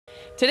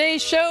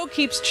Today's show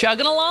keeps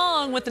chugging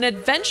along with an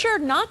adventure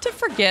not to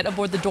forget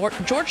aboard the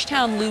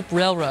Georgetown Loop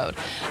Railroad.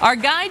 Our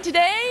guide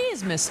today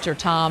is Mr.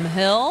 Tom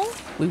Hill.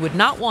 We would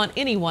not want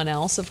anyone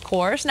else, of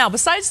course. Now,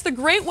 besides the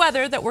great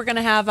weather that we're going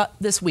to have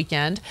this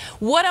weekend,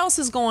 what else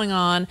is going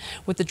on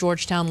with the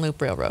Georgetown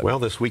Loop Railroad? Well,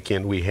 this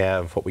weekend we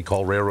have what we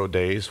call Railroad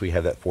Days. We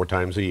have that 4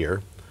 times a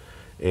year.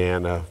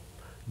 And a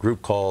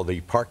group called the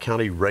Park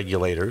County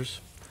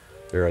Regulators.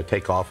 They're a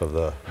takeoff of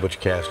the Butch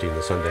Cassidy and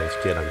the Sundance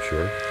Kid, I'm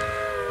sure.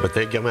 But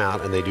they come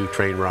out and they do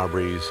train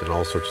robberies and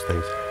all sorts of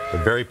things.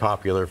 They're very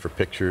popular for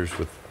pictures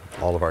with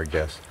all of our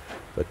guests.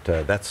 But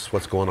that's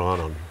what's going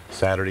on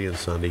Saturday and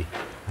Sunday.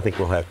 I think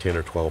we'll have 10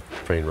 or 12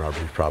 train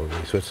robberies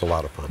probably, so it's a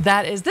lot of fun.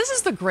 This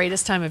is the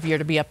greatest time of year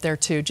to be up there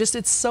too.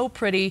 It's so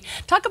pretty.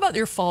 Talk about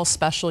your fall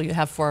special you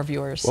have for our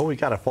viewers. Well, we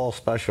got a fall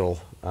special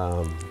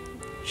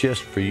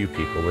just for you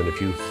people. And if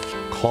you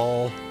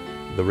call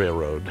the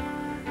railroad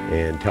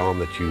and tell them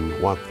that you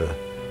want the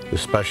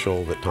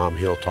special that Tom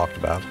Hill talked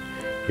about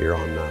here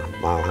on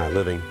Mile High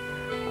Living,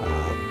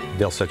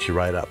 they'll set you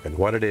right up. And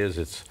what it is,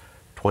 it's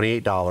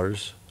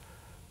 $28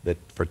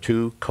 for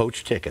 2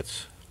 coach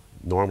tickets.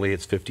 Normally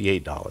it's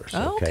 $58.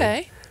 Oh,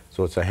 okay.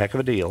 So it's a heck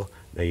of a deal.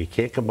 Now you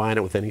can't combine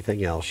it with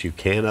anything else. You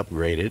can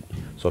upgrade it.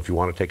 So if you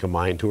want to take a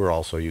mine tour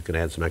also, you can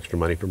add some extra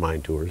money for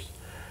mine tours.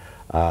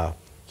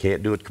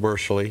 Can't do it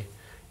commercially,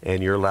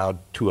 and you're allowed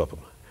 2 of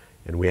them.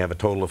 And we have a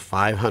total of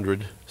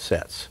 500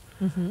 sets.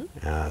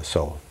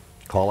 So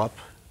call up,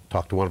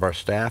 talk to one of our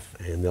staff,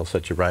 and they'll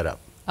set you right up.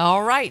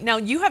 All right. Now,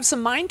 you have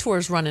some mine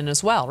tours running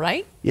as well,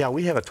 right? Yeah,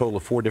 we have a total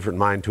of 4 different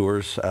mine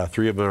tours.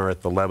 3 of them are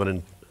at the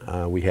Lebanon.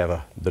 We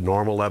have the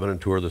normal Lebanon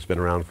tour that's been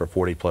around for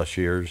 40+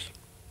 years.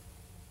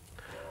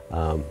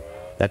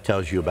 That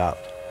tells you about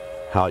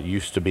how it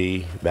used to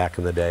be back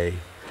in the day.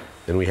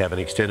 Then we have an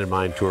extended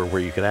mine tour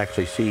where you can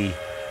actually see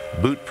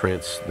boot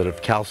prints that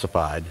have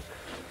calcified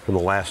from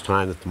the last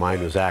time that the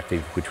mine was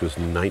active, which was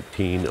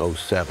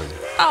 1907.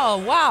 Oh,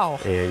 wow.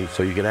 And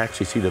so you can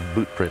actually see the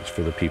boot prints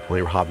for the people.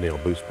 They were hobnail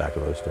boots back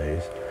in those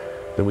days.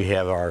 Then we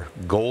have our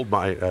gold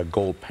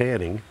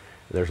panning.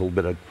 There's a little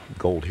bit of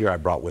gold here I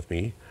brought with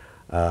me.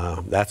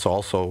 That's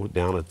also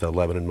down at the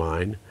Lebanon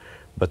mine.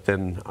 But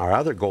then our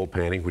other gold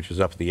panning, which is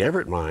up at the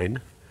Everett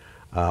mine,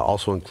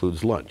 also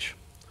includes lunch.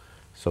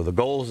 So the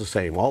gold is the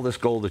same. All this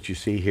gold that you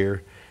see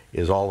here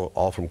is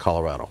all from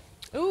Colorado.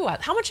 Ooh,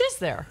 how much is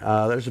there?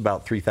 There's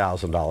about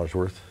 $3,000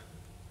 worth.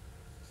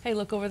 Hey,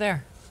 look over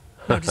there.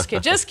 No, just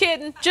kidding. Just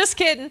kidding. Just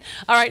kidding.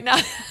 All right, now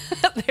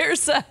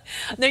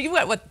now you've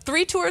got what,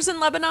 3 tours in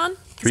Lebanon?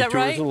 Is that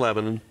right? 3 tours in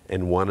Lebanon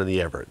and 1 in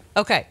the Everett.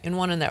 Okay, and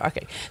 1 in there.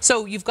 Okay,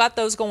 so you've got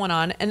those going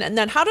on, and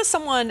then how does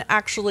someone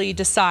actually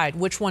decide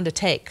which one to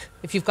take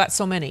if you've got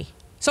so many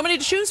to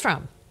choose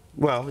from?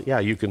 Well, yeah,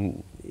 you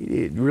can.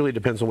 It really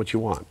depends on what you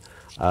want.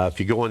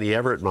 If you go on the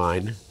Everett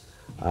mine,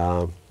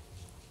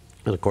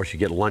 and of course you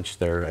get lunch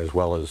there as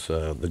well as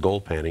the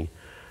gold panning.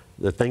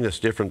 The thing that's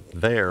different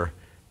there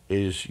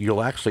is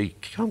you'll actually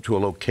come to a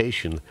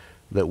location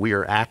that we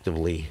are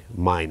actively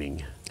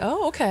mining.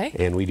 Oh, okay.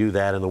 And we do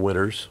that in the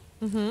winters.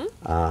 And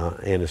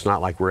it's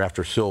not like we're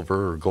after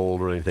silver or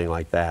gold or anything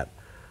like that.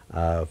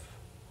 About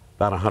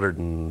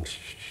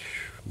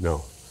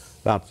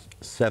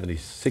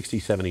 60,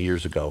 70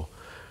 years ago,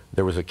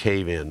 there was a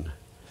cave-in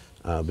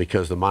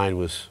because the mine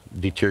was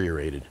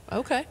deteriorated.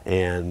 Okay.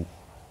 And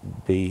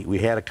we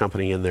had a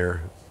company in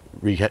there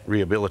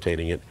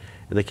rehabilitating it,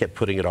 and they kept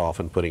putting it off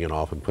and putting it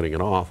off and putting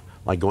it off,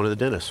 like going to the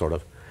dentist, sort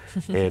of.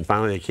 And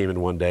finally they came in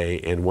one day,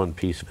 and one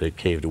piece of it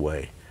caved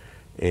away.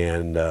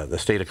 And the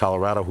state of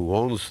Colorado, who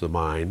owns the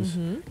mines,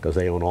 because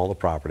they own all the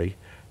property,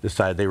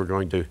 decided they were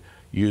going to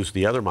use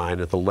the other mine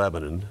at the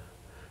Lebanon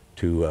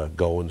to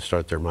go and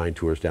start their mine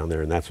tours down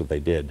there, and that's what they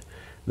did.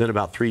 Then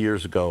about 3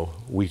 years ago,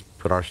 we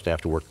put our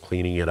staff to work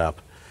cleaning it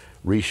up,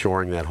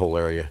 reshoring that whole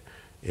area,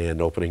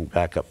 and opening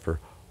back up for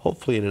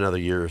hopefully in another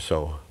year or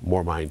so,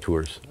 more mine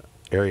tours.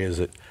 Areas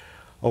that,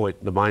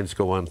 the mines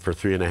go on for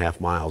 3.5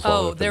 miles.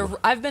 Oh,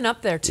 I've been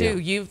up there too.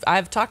 Yeah.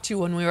 I've talked to you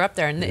when we were up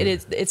there, and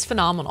it's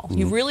phenomenal.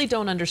 You really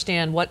don't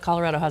understand what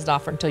Colorado has to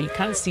offer until you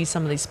kind of see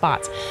some of these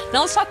spots.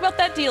 Now let's talk about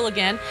that deal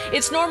again.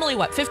 It's normally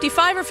what,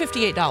 $55 or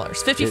 $58?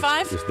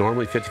 $55? It's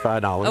normally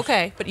 $55.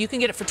 Okay, but you can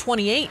get it for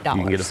 $28. You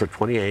can get it for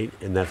 $28,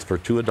 and that's for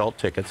 2 adult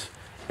tickets.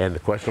 And the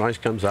question always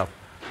comes up,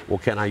 well,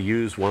 can I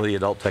use one of the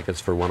adult tickets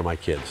for one of my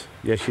kids?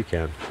 Yes, you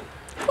can.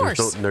 Of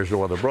course. There's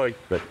no other break,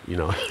 but you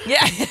know.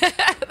 Yeah,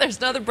 there's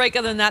no other break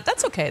other than that.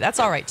 That's okay. That's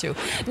all right too.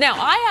 Now,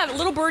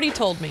 little birdie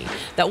told me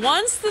that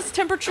once the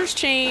temperatures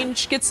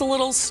change, gets a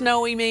little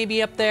snowy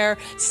maybe up there,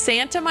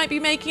 Santa might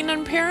be making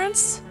an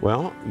appearance?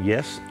 Well,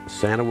 yes,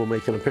 Santa will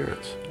make an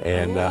appearance.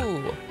 And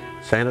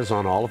Santa's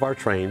on all of our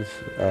trains,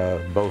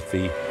 both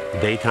the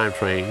daytime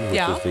train, which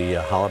is the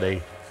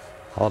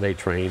holiday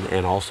train,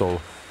 and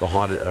also the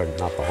haunted, or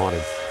not the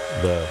haunted,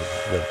 the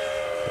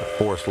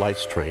Forest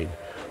Lights train,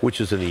 which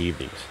is in the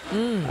evenings.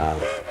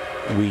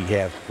 We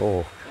have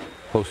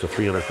close to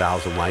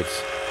 300,000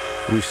 lights.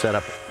 We've set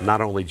up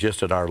not only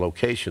just at our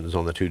locations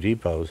on the 2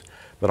 depots,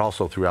 but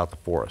also throughout the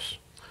forest,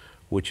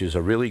 which is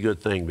a really good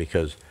thing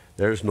because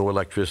There's no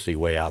electricity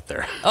way out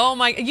there. Oh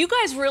my, you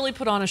guys really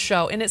put on a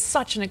show, and it's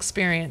such an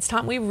experience.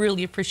 Tom, we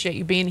really appreciate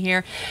you being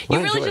here.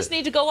 You really just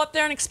need to go up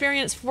there and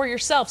experience for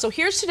yourself. So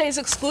here's today's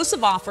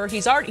exclusive offer.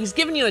 He's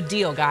given you a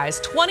deal, guys.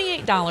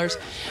 $28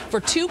 for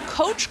 2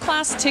 coach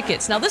class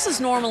tickets. Now this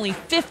is normally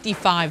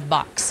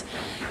 $55.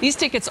 These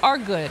tickets are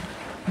good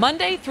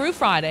Monday through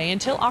Friday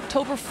until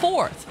October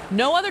 4th.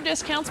 No other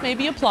discounts may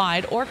be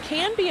applied or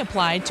can be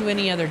applied to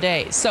any other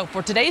days. So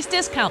for today's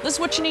discount, this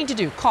is what you need to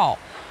do. Call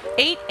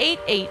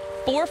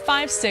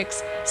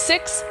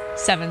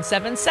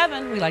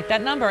 888-456-6777. We like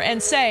that number.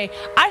 And say,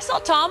 I saw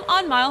Tom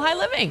on Mile High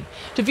Living.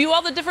 To view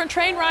all the different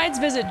train rides,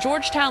 visit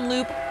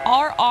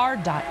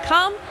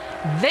GeorgetownLoopRR.com.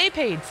 They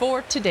paid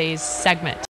for today's segment.